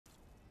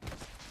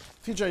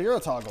TJ, you're a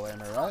toggle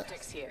aimer, right?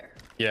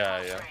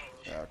 Yeah.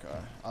 Yeah,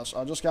 okay.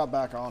 I just got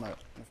back on it.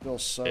 It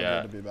feels so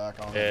good to be back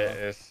on it. It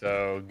is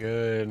so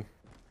good.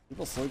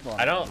 People sleep on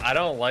I it.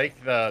 don't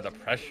like the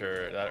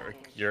pressure that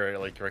you're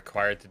like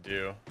required to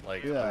do,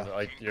 like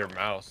your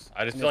mouse.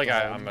 I just feel like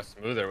I'm a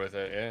smoother with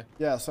it.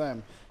 Yeah,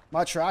 same.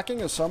 My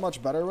tracking is so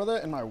much better with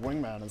it, and my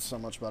wingman is so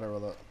much better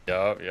with it.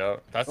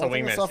 Yup. That's the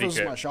wingman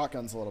secret. My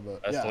shotguns a little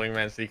bit. That's the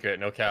wingman secret.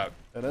 No cap.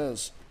 It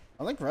is.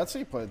 I think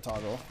Retsy played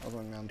toggle as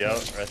wingman. Yup,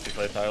 Retsy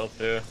played toggle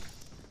too.